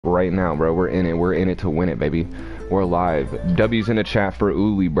right now, bro. We're in it. We're in it to win it, baby. We're live. W's in the chat for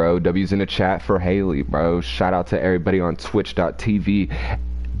Uli, bro. W's in the chat for Haley, bro. Shout out to everybody on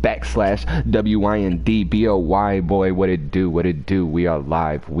twitch.tv/WYND BOY, boy. What it do? What it do? We are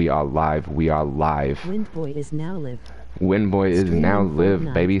live. We are live. We are live. Wyndboy is now live. Wyndboy is now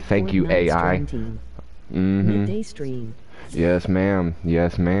live, baby. Thank you, AI. Midday stream. Yes, ma'am.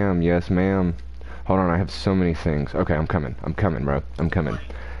 Yes, ma'am. Yes, ma'am. Hold on, I have so many things. Okay, I'm coming. I'm coming, bro. I'm coming.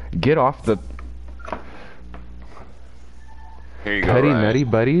 Get off the... Here you go, Petty Ryan. Nutty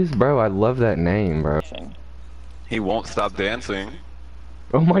Buddies? Bro, I love that name, bro. He won't stop dancing.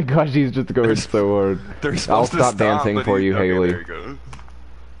 Oh my gosh, he's just going so hard. I'll stop dancing for you, Haley. There you go.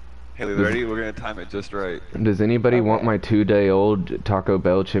 Haley, ready? We're gonna time it just right. Does anybody want my 2-day-old Taco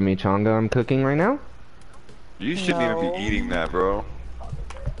Bell chimichanga I'm cooking right now? You shouldn't even be eating that, bro.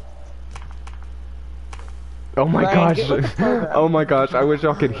 Oh my gosh. Oh my gosh, I wish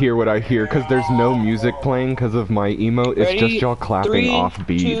y'all could hear what I hear, because there's no music playing because of my emote. It's just y'all clapping off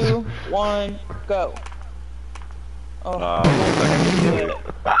beat. 3, 2, 1, go. Oh,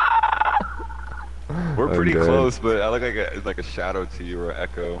 we're pretty close, but I look like a shadow to you or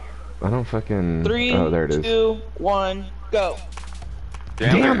echo. I don't fucking... 3, oh, there it is. 2, 1, go.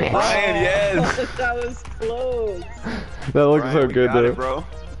 Damn it! Ryan, yes! That was close. That looks Ryan, so good, got though. it, bro.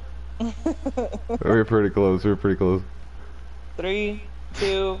 We're pretty close. We're pretty close. 3,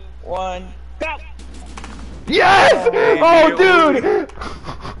 2, 1, go! Yes! Oh, dude!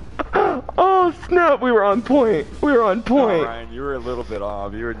 Oh, snap! We were on point. We were on point. No, Ryan, you were a little bit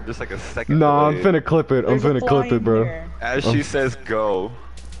off. You were just like a second. Nah, delayed. I'm finna clip it. I'm finna clip it, bro. Here. As she says, go.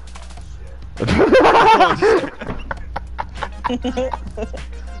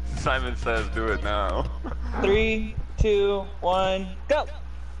 Simon says, do it now. 3, 2, 1, go!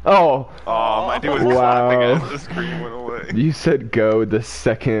 Oh. Oh, my dude was Wow. clapping as the screen went away. You said go the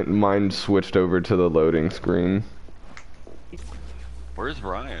second mine switched over to the loading screen. Where's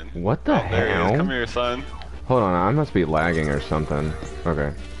Ryan? What the There he is. hell? Come here, son. Hold on, I must be lagging or something.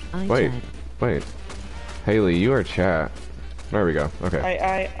 Okay. I Wait, chat. wait. Haley, you are chat. There we go.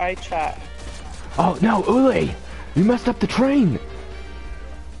 Okay. I chat. Oh no, Uli! You messed up the train!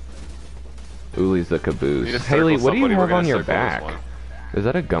 Uli's the You caboose. just Haley, circle what do you somebody, we're have on gonna your circle this back? one. Is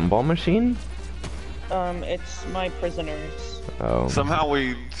that a gumball machine? It's my prisoners. Oh. Somehow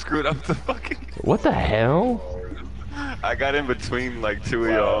we screwed up the fucking... What the hell? I got in between like two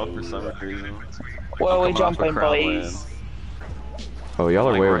of y'all for some reason. Well, we I'm coming off jumping, a crown boys. Oh, y'all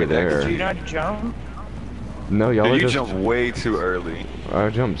are Like way right over next there. to Do you not jump? No, y'all Dude, are you just... jumped way too early. I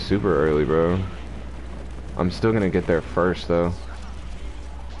jumped super early, bro. I'm still gonna get there first, though.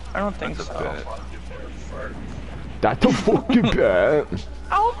 I don't think That's a so. bet. That's a fucking bet.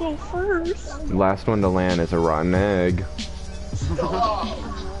 I'll go first. Last one to land is a rotten egg.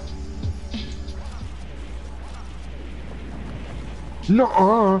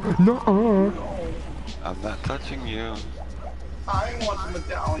 Nuh-uh, nuh-uh. I'm not touching you. I want the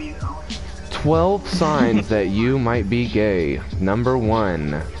medallion. 12 signs that you might be gay. Number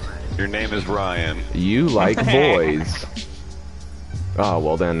 1, Your name is Ryan. you like boys. Oh,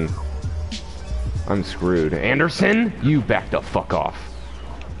 well then, I'm screwed. Anderson, you back the fuck off.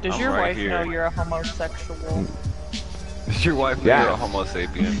 Does I'm your right wife here. know you're a homosexual? Is your wife Yes. a homo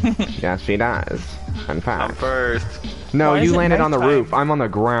sapien? Yes, she does. In I'm fact. first. No, Why is you it landed on the nighttime? roof. I'm on the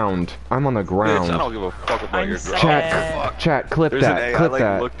ground. I'm on the Bitch, I ground. don't give a fuck about I'm your sad. Chat, chat, clip There's an that, AI clip like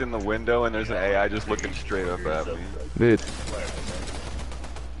that. looked in the window and there's an AI just looking straight up at me. Dude,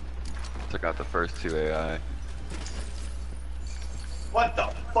 Took out the first two AI. What the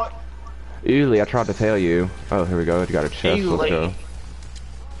fuck? Uli, I tried to tell you. Oh, here we go. You got a chest. Let's go. Uli.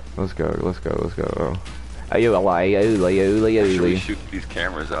 Let's go. Let's go. Let's go. Oh. Uli, Uli, Uli, Should we Uli. shoot these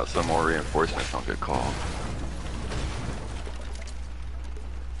cameras out so more reinforcements don't get called?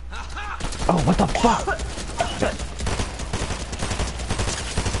 Oh, what the fuck?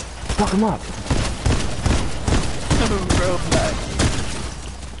 Fuck him up.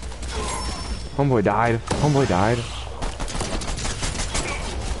 Homeboy died. Homeboy died.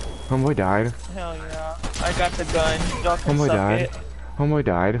 Homeboy died. Hell yeah. I got the gun. Y'all can Homeboy suck died. it. Homeboy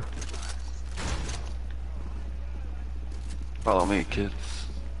died. Follow me, kids.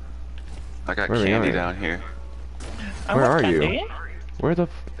 I got Where are we candy going? down here. I Where want are you? candy. Where the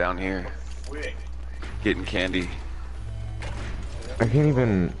Down here. Getting candy. I can't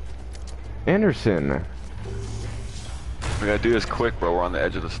even... Anderson. We gotta do this quick, bro. We're on the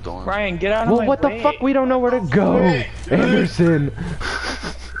edge of the storm. Ryan, get out of Well, my what way. the fuck? We don't know where to go. Anderson.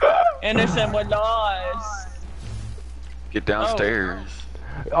 Anderson, we're lost. Get downstairs.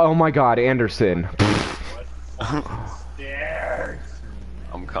 Oh my god, Anderson. Stairs.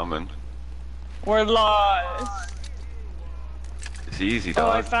 I'm coming. We're lost. It's easy, Oh,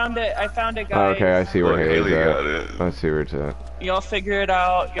 I dog. found it. I found it, Oh, guys. okay, I see where Look, Haley's Haley at. got it. I see where it's at. Y'all figure it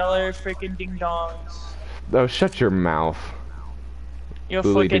out. Y'all are freaking ding dongs. Oh, shut your mouth. You're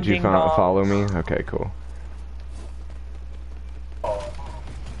Uli, fucking did you ding dongs. follow me? Okay, cool.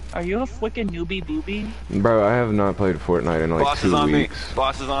 Are you a freaking newbie booby? Bro, I have not played Fortnite in like Boss 2 is on weeks. me.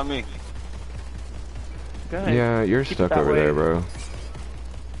 Boss is on me. Good. Yeah, you're Keep it stuck that over way. there, bro.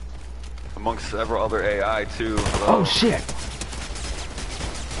 Amongst several other AI too. Hello. Oh shit!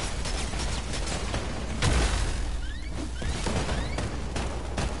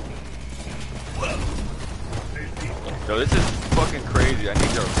 Yo, this is fucking crazy. I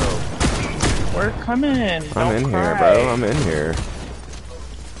need your help. We're coming. I'm Don't in cry. here, bro. I'm in here.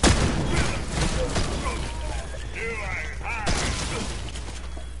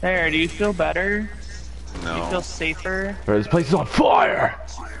 There, do you feel better? Do you feel No. safer? Bro, this place is on fire!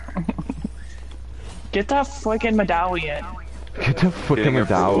 Get that freaking medallion. Get the fucking Getting a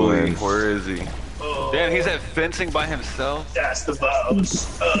medallion. bully. Where is he? Damn, he's at fencing by himself. That's the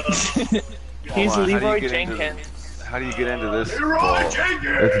boss. He's Hold on, how do you Leroy get into Jenkins. How do you get into this? Leroy ball?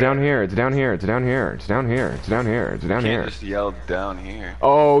 Jenkins! It's down here, it's down here, it's down here, it's down here, it's down here, it's down You here. can't just yell down here.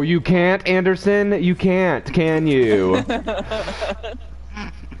 Oh, you can't, Anderson? You can't, can you?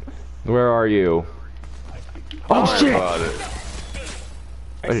 Where are you? Oh Sorry shit! about it.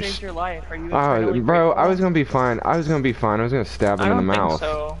 I saved your life. Are you eternally Bro, grateful? I was gonna be fine. I was gonna be fine. I was gonna stab I him in don't the think mouth.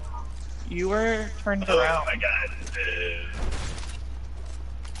 so. You were turned Oh around. my god.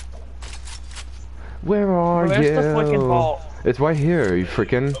 Where are Where's you? the freaking vault? It's right here, you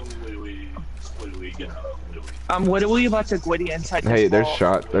freaking. What are we about to gwitty inside this Hey, there's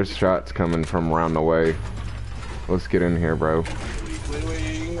vault? there's shots coming from around the way. Let's get in here, bro.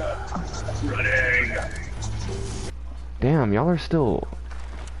 Running. Damn, y'all are still.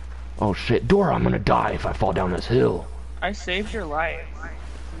 Oh shit, Dora, I'm gonna die if I fall down this hill. I saved your life.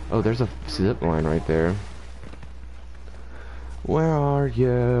 Oh, there's a zip line right there. Where are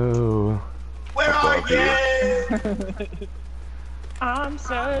you? Where are you? I'm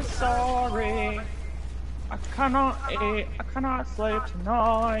so sorry. I cannot eat. I cannot sleep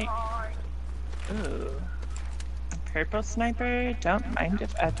tonight. Ooh. Purple sniper. Don't mind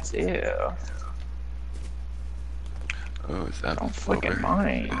if I do. Oh, is that Don't fucking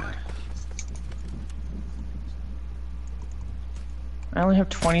mind. I only have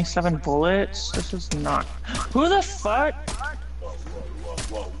 27 bullets. This is not. Who the fuck? Whoa,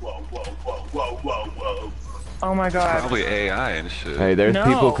 whoa, whoa, whoa, whoa, whoa, whoa. Oh my god. Probably AI and shit. Hey, there's No.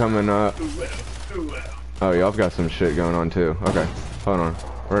 people coming up. Ooh, well. Oh, y'all got some shit going on too. Okay, hold on.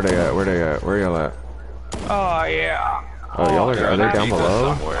 Where they at? Where they at? Where y'all at? Oh yeah. Oh, y'all are they down Underneath us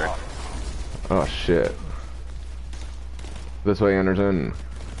below? somewhere. Oh shit. This way, Anderson.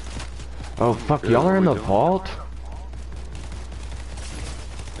 Oh fuck, Good, y'all are what in we the doing? vault?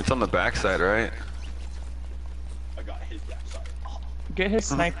 It's on the backside, right? I got his backside. Get his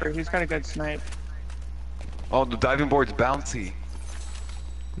sniper. He's got a good snipe. Oh, the diving board's bouncy.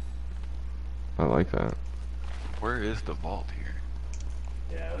 I like that. Where is the vault here?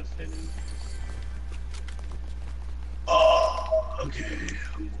 Yeah, let's hit him. Oh, okay.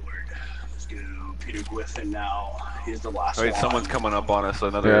 I'm bored. Let's go. Peter Griffin now. He's the last Wait, one. someone's coming up on us.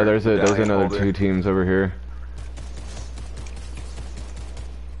 Another. Yeah, there's medallion another holder. 2 teams over here.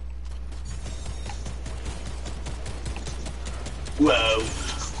 Whoa.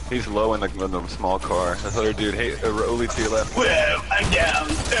 He's low in the small car. This other dude, hey, Uli to your left. Whoa, I'm down.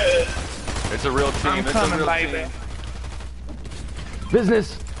 It's a real team. I'm It's a coming, real baby. team.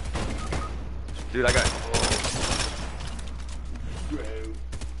 Business! Dude, I got. Bro.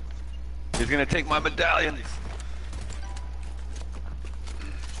 He's gonna take my medallions.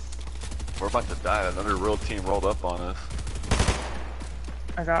 We're about to die. Another real team rolled up on us.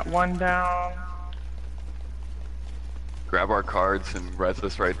 I got one down. Grab our cards and res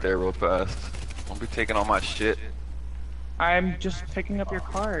us right there real fast. Don't be taking all my shit. I'm just picking up your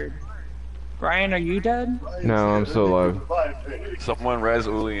card. Ryan, are you dead? No, I'm still alive. Someone res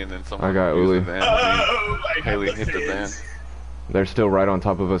Uli and then someone I got use Uli. the van. Oh, I Haley got hit the van. fans. They're still right on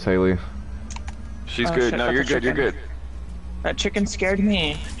top of us, Haley. She's Oh, good. shit, No, that's you're a good. You're chicken. good. That chicken scared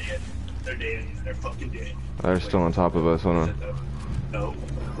me. They're dead. They're fucking dead. They're still on top of us. Hold on. No.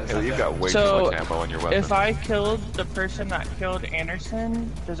 Haley, you've got way too So, much ammo in your weapon. if I killed the person that killed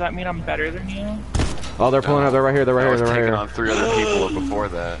Anderson, does that mean I'm better than you? Oh, they're pulling up. They're right here. They're right I here. was They're right taking here. on 3 other people before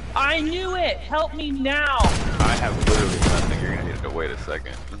that. I knew it! Help me now! I have literally nothing. You're gonna need to wait a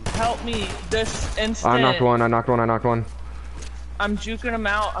second. Help me this instant! I knocked one. I knocked one. I knocked one. I'm juking him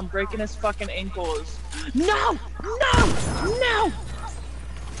out. I'm breaking his fucking ankles. No! No! No!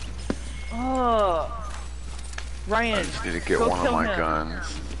 Ryan, I just need to get go one of kill my him.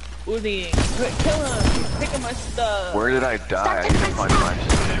 guns. Uzi, kill him. He's taking my stuff. Where did I die? I need to find my shit.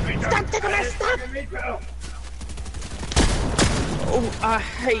 Stop taking my stuff. Oh, I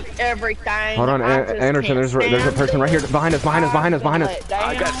hate everything. Hold on, Anderson. There's a person right here behind us. Behind us.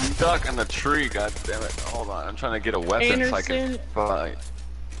 I got stuck in the tree. God damn it! Hold on, I'm trying to get a weapon so I can fight.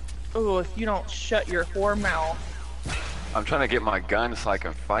 Oh, if you don't shut your whore mouth. I'm trying to get my gun so I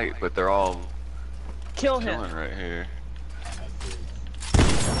can fight, but they're all chilling right here.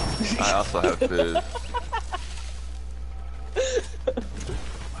 I also have fizz.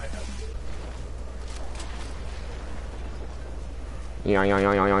 Yeah.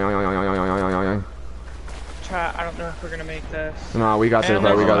 Chat, I don't know if we're gonna make this. No, we got this,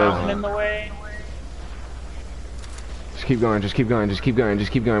 bro. We got this. In the way. Just keep going.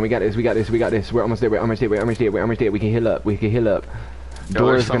 We got this. We're almost there. We can heal up.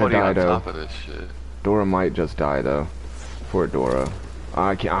 Dora's gonna die though. Top of this shit. Dora might just die though. Poor Dora.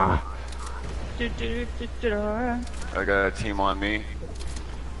 I can't. I got a team on me.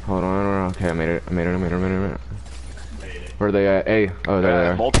 Hold on. Okay, I made it. Where are they at? A. Oh, there they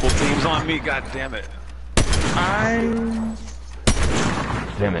are. Multiple teams on me. God damn it.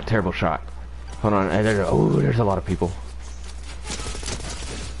 Damn it! Terrible shot. Hold on. Oh, there's a lot of people.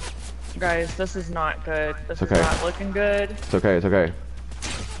 Guys, this is not good. This is not looking good. It's okay.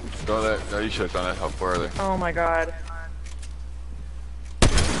 Go there. No, you should have done it. How far are they? Oh my god.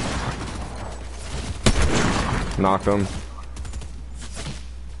 Knocked them.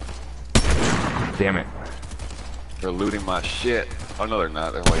 Damn it. They're looting my shit. Oh no, they're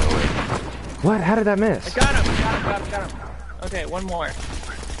not. They're way away. What? How did that miss? I got him. Okay, one more.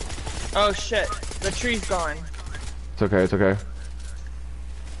 Oh shit. The tree's gone. It's okay.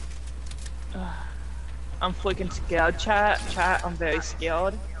 I'm freaking scared, chat. I'm very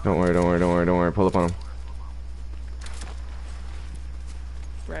scared. Don't worry. Pull up on him.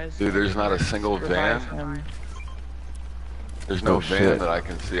 Dude, there's not a single van. There's no van that I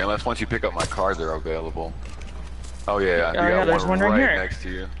can see. Unless once you pick up my card, they're available. Oh yeah, you got one right here next to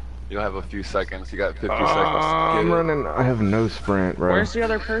you. You'll have a few seconds. You got 50 seconds. I'm running. I have no sprint, bro. Where's the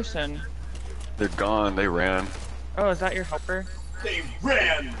other person? They're gone. They ran. Oh, is that your helper? They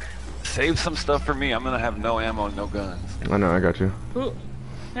ran! Save some stuff for me. I'm gonna have no ammo, no guns. I know, I got you. Who?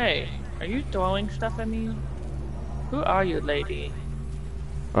 Hey, are you throwing stuff at me? Who are you, lady?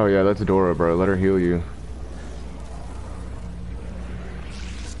 Oh yeah, that's Dora, bro. Let her heal you.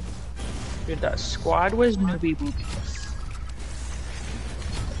 Dude, that squad was newbie boobies.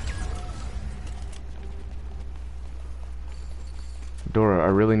 Dora, I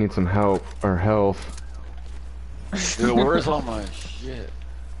really need some help or health. Dude, where's all my shit?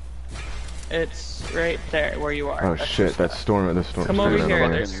 It's right there where you are. Oh shit, that's storm. Come over here.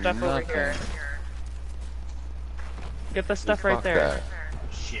 There's stuff over here. Get the stuff right there. That.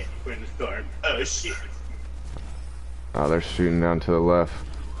 Shit, we're in the storm. Oh shit. Oh, they're shooting down to the left.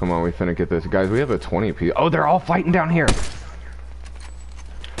 Come on, we finna get this. Guys, we have a 20 piece. Oh, they're all fighting down here.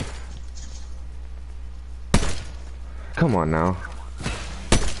 Come on now.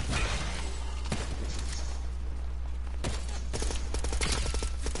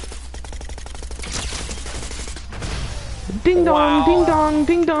 Ding dong, ding dong,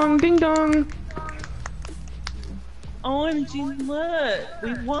 ding dong, ding dong. OMG, look,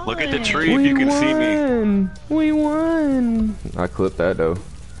 we won. Look at the tree if you can see me. We won. I clipped that though.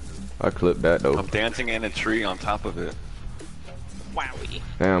 I'm dancing in a tree on top of it. Wowie.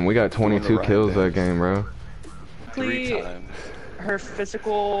 Damn, we got 22 kills that game, bro. 3 times. Her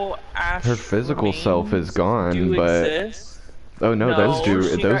physical ash. Her physical self is gone, but exist? oh no, those do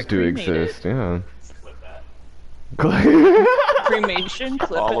cremated. exist. Yeah. Cremation.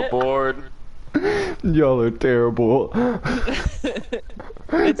 Clip All it. aboard. Y'all are terrible.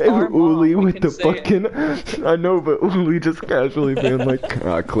 It's And our Uli mom, with the fucking. I know, but Uli just casually being like,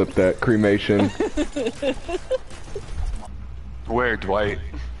 I clipped that cremation. Where, Dwight?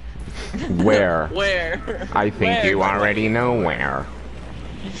 Where? Where? I think you already know where.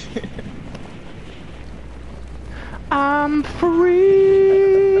 I'm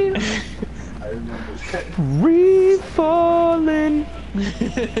free. Free falling.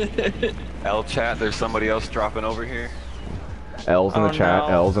 L chat, there's somebody else dropping over here. L's in the chat,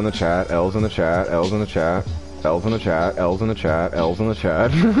 no. L's in the chat, L's in the chat, L's in the chat, L's in the chat, L's in the chat, L's in the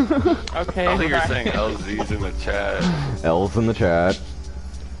chat. Okay. I think you're saying LZ's in the chat. L's in the chat.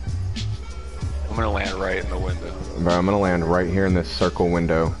 I'm gonna land right in the window. Bro, I'm gonna land right here in this circle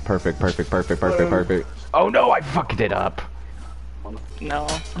window. Perfect. Oh no, I fucked it up. No.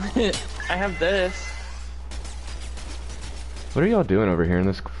 I have this. What are y'all doing over here in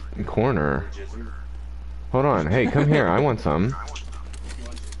this corner? Hold on. Hey, come here. I want some.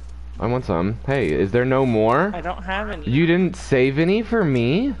 I want some. Hey, is there no more? I don't have any. You didn't save any for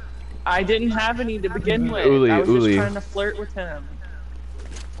me? I didn't have any to begin with. Uli, I was Uli. just trying to flirt with him.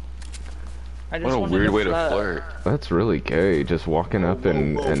 I just What a weird way to flirt. That's really gay. Just walking up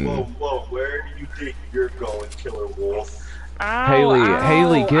and... Whoa, where do you think you're going, Killer Wolf? Ow,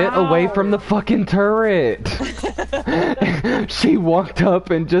 Haley, get away from the fucking turret! She walked up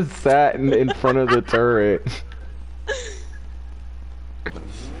and just sat in front of the turret.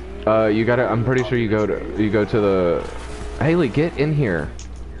 You gotta, I'm pretty sure you go to the... Haley, get in here.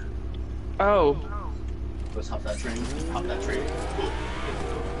 Oh. Let's hop that train. Hop that train.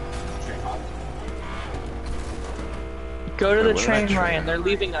 Train hop. Go to the train, Ryan. They're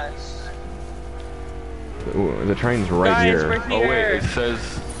leaving us. Ooh, the train's right Guys, here. we're here. Oh wait, it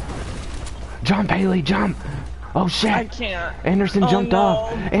says... Jump, Haley, jump! Oh shit! I can't. Anderson jumped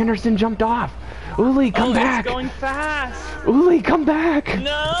off! Anderson jumped off! Uli, come back! It's going fast! Uli, come back!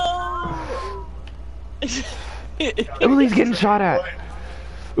 No! Uli's getting shot at!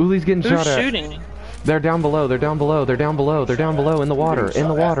 Uli's getting shot at. Who's shooting? They're down below, they're down below, they're down below, they're down below in the water, in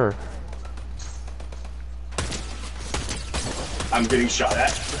the water. I'm getting shot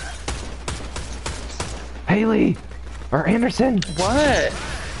at. Haley! Or Anderson! What?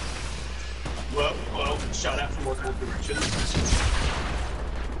 Whoa, shot at from multiple directions.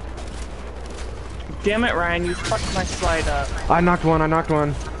 Damn it, Ryan, you fucked my slide up. I knocked one, I knocked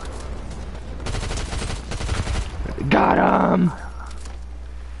one. Got him!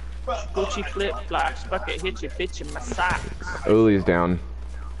 Gucci flip flops, bucket hit you, bitch in my socks. Uli's down.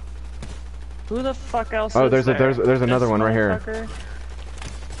 Who the fuck else Oh, is there's another one right here.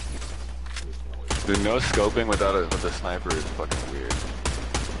 Dude, no scoping with a sniper is fucking weird.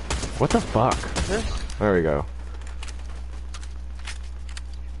 What the fuck? There we go.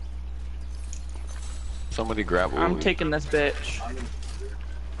 Somebody grab Uli. I'm taking this bitch.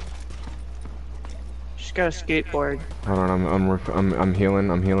 She's got a skateboard. Hold on, I'm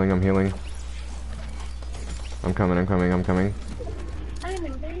healing, I'm healing. I'm coming. I'm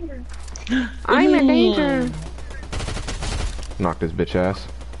in danger. I'm in danger! Knocked his bitch ass.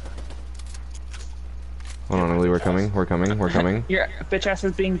 Hold on, Uli, we're coming. Your bitch ass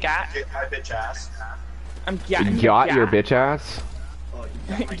is being got. Get my bitch ass. I'm getting Got your bitch ass?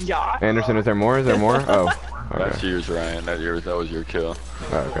 Yacht. Anderson, is there more? Oh. That's Okay. yours, Ryan. That was your kill.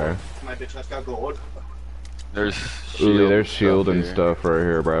 Okay. My bitch ass got gold. There's Uli, there's stuff shield and here. stuff right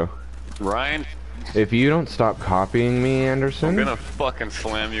here, bro. Ryan, If you don't stop copying me, I'm Anderson... gonna fucking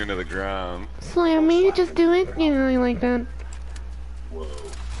slam you into the ground. Slam me, just do it. You know, you like that. Whoa.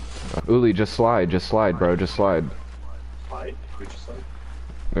 Uli, just slide, bro, just slide. Slide? Gucci slide?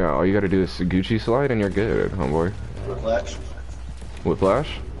 Yeah, all you gotta do is Gucci slide and you're good, homeboy. Reflex? Whiplash?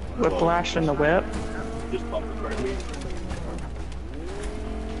 Whiplash in the whip. Just bump it right me.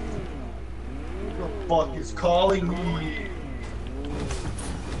 Who the fuck is calling me?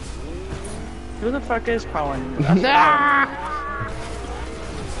 Who the fuck is calling you?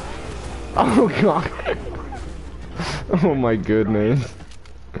 Oh god. Oh my goodness.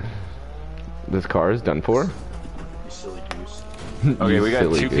 This car is done for? You silly goose. Okay, You we got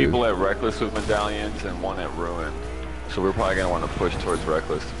silly two goose. people at Reckless with medallions and one at Ruin. So we're probably gonna want to push towards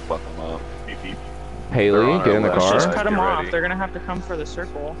Reckless to fuck them up. Beep beep. Haley, They're on get our in the left. car. Just cut them Get off. ready. They're gonna have to come for the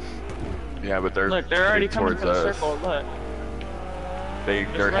circle. Yeah, but they're Look, they're already heading coming for the towards us. circle. Look. They're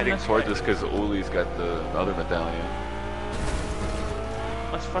run heading this towards way. us because Uli's got the other medallion.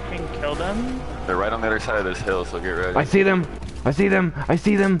 Let's fucking kill them. They're right on the other side of this hill, so get ready. I see them.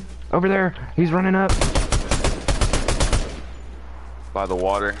 Over there. He's running up. By the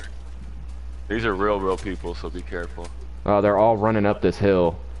water. These are real people, so be careful. They're all running up this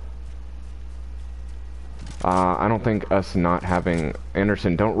hill. I don't think us not having...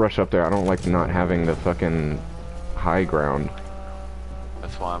 Anderson, don't rush up there. I don't like not having the fucking high ground.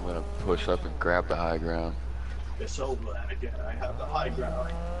 That's why I'm gonna push up and grab the high ground. It's over, Anakin. I have the high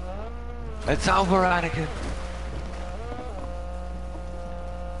ground. It's over, Anakin.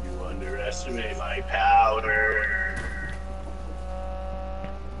 You underestimate my power.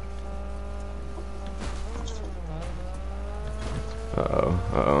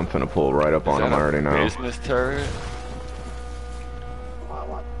 Uh-oh, I'm finna pull right up on him, I already know. Business turret?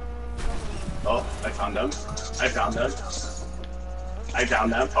 Oh, I found them.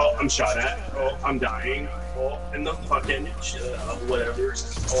 Oh, I'm shot at. Oh, I'm dying. Oh, in the fucking whatever.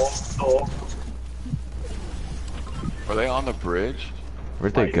 Oh. Are they on the bridge?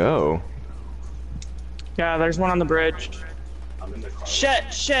 Where'd they go? Yeah, there's one on the bridge. I'm in the car.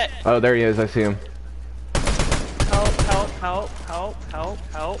 Shit! Oh, there he is. I see him. Help!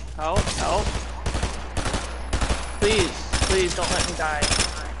 Please don't let me die.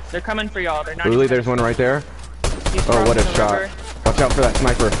 They're coming for y'all. They're not. Uli, there's one right there. Oh, what a shot! River. Watch out for that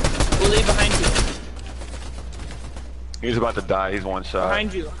sniper. Uli, behind you. He's about to die. He's one shot.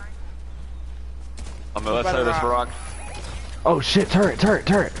 Behind you. On the left side of this rock. Oh shit! Turret!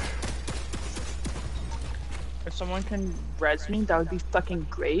 If someone can res me, that would be fucking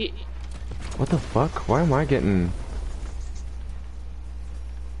great. What the fuck? Why am I getting...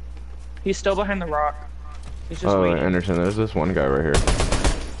 He's still behind the rock. He's just waiting. Anderson, there's this one guy right here.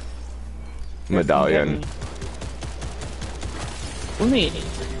 Medallion. Uli,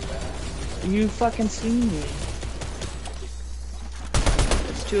 you fucking see me.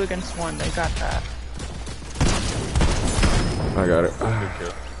 It's 2 against 1. They got that. I got it.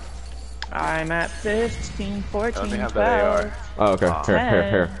 I'm at 15, 14, 12. Oh, okay.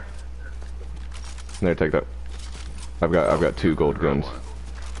 Here. There, take that. I've got 2 gold guns.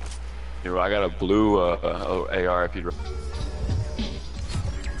 Yo, I got a blue AR if you'd.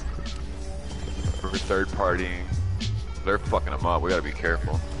 For third party, they're fucking them up. We gotta be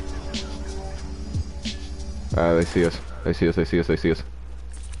careful. They see us. They see us.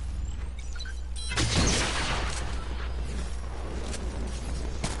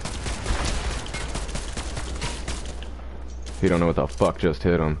 You don't know what the fuck just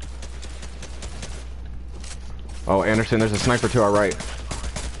hit him. Oh, Anderson, there's a sniper to our right.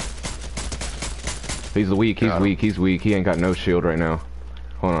 He's weak. He ain't got no shield right now.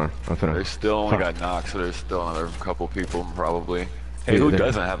 Hold on, I'm finna... They still only got knocked, so there's still another couple people, probably. Hey, who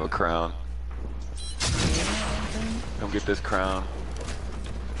doesn't have a crown? Come get this crown.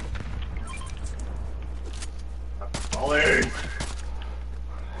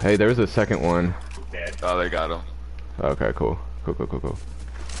 Hey, there's a second one. Oh, they got him. Okay, cool.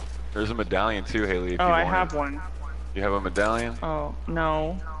 There's a medallion too, Haley. If you I want have it. one. You have a medallion? Oh,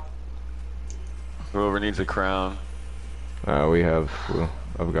 no. Whoever needs a crown. I've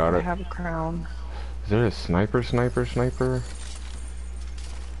got it. I have a crown. Is there a sniper?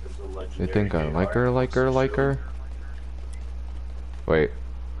 They think I like her? Wait.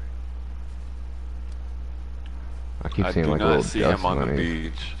 I keep seeing like little dust him on the money.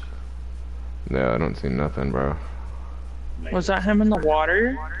 beach. No, I don't see nothing, bro. Was that him in the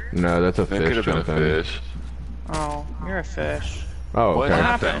water? No, that's a fish. Could have been a fish. Oh, you're a fish. Oh, okay. What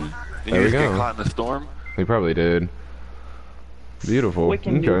happened? Did you just get caught in the storm? He probably did. Beautiful.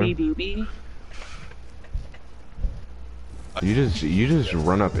 Wicked doobie. You just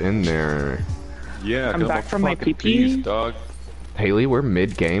run up in there. Yeah, I'm back from my PP. Dog. Haley, we're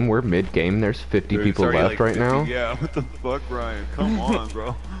mid-game. There's 50 people left right now. Yeah, what the fuck, Ryan? Come on,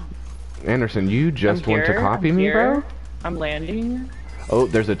 bro. Anderson, you just want to copy me, bro? I'm landing. Oh,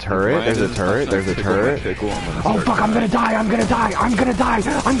 there's a turret. There's a turret. Oh fuck! I'm gonna die. I'm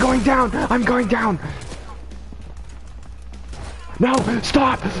going down. No,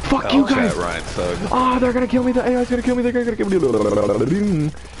 stop! Fuck you guys! Ryan, oh, they're gonna kill me. The AI's gonna kill me. They're gonna kill me.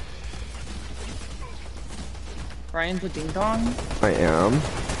 Ryan's a ding dong. I am.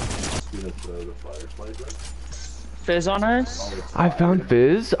 Fizz on us. I found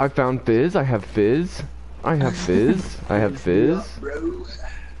Fizz. I have Fizz. Hold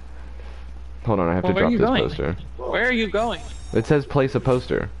on, I have to drop this poster. Where are you going? It says place a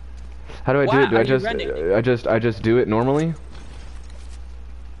poster. How do I do it? Do I just do it normally?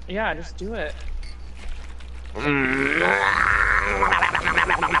 Yeah, just do it.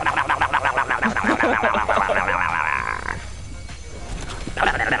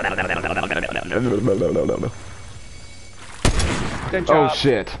 Good job. Oh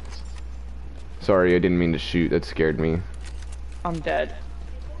shit. Sorry, I didn't mean to shoot. That scared me. I'm dead.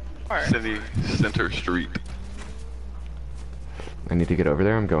 Center Street. I need to get over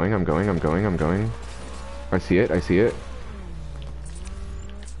there. I'm going. I see it. I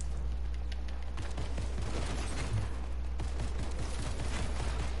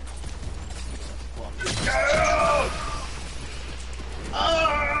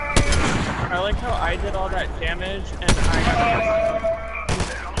like how I did all that damage and I got.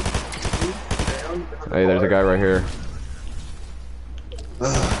 Hey, there's a guy right here.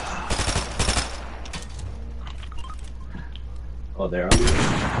 Oh, there.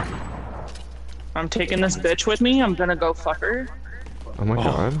 I'm taking this bitch with me. I'm gonna go fuck her. Oh my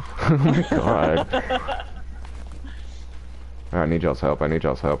god. Oh my god. I need y'all's help.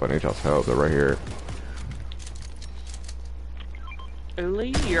 They're right here.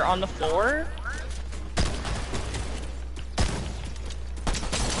 Uli, you're on the floor?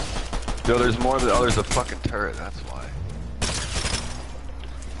 No, there's more of the there's a fucking turret, that's why.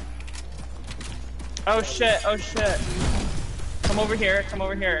 Oh shit. Come over here.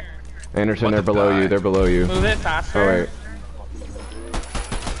 Anderson, they're below you. They're below you. Move it faster. Oh wait.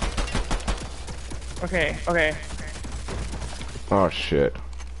 Okay. Okay. Oh shit.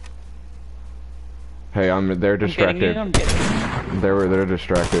 Hey, they're distracted. I'm getting you. They're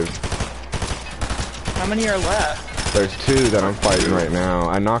distracted. How many are left? There's 2 that I'm fighting right now.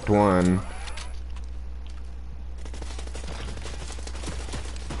 I knocked one.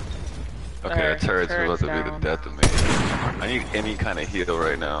 Okay, that turret's about to be the death of me. I need any kind of heal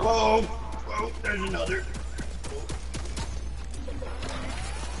right now. Whoa! Whoa, there's another.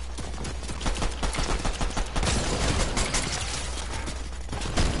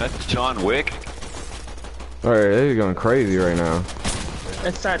 That's John Wick? Alright, they're going crazy right now.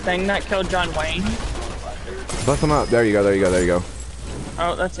 It's that thing that killed John Wayne. Bust them up. There you go, there you go, there you go.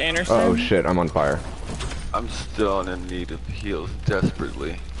 Oh, that's Anderson. Oh shit, I'm on fire. I'm still in need of heals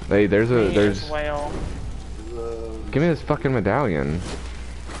desperately. Hey, there's Whale. Give me this fucking medallion.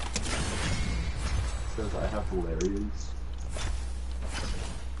 Says I have hilarious.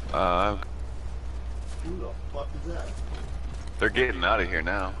 Who the fuck is that? They're getting out of here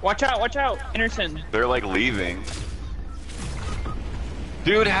now. Watch out, Anderson. They're like leaving.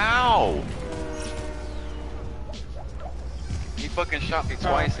 Dude, how? He fucking shot me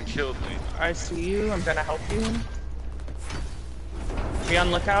twice and killed me. I see you. I'm gonna help you. Be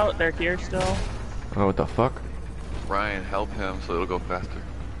on lookout. They're here still. Oh, what the fuck? Ryan, help him so it'll go faster.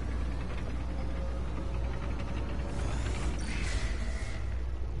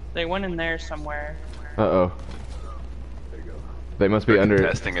 They went in there somewhere. Uh-oh. They must be under.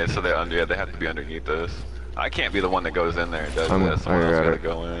 Testing it, so yeah, they have to be underneath us. I can't be the one that goes in there and does I'm- this. Someone I else got gotta it.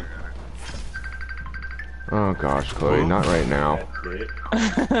 go in. Oh gosh, Chloe, not right now.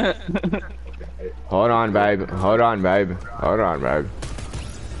 Hold on, babe. Hold on, babe. Hold on, babe.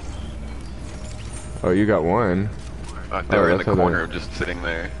 Oh, you got one. They were in the that's how corner, just sitting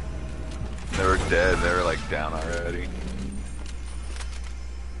there. They were dead. They were like down already.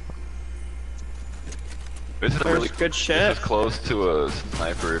 This is There's really good shit. This is close to a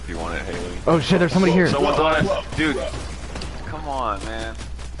sniper if you want it, Haley. Oh shit, there's somebody here. Someone's on us, dude. Come on, man.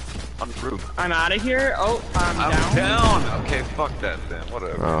 On the roof. I'm out of here. Oh, I'm down. Okay, fuck that then.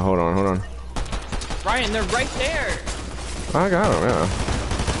 Whatever. Oh, hold on, hold on. Ryan, they're right there. I got them, yeah.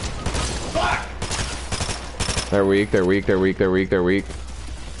 They're weak, they're weak, they're weak, they're weak, they're weak.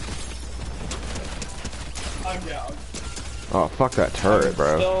 I'm down. Oh, fuck that turret,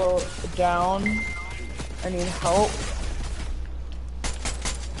 bro. Still down. I need help.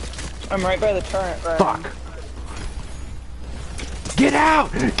 I'm right by the turret, Ryan. Fuck! Get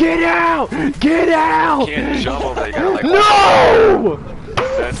out! Get out! Get out! Can't jump over. You gotta like. No!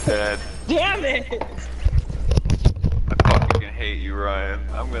 That's dead. Damn it! I fucking hate you, Ryan.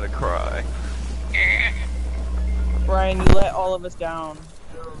 I'm gonna cry. Ryan, you let all of us down.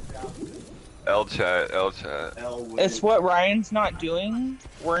 L chat, L chat. It's what Ryan's not doing.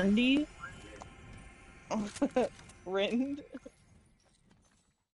 Wyndy. Wynd.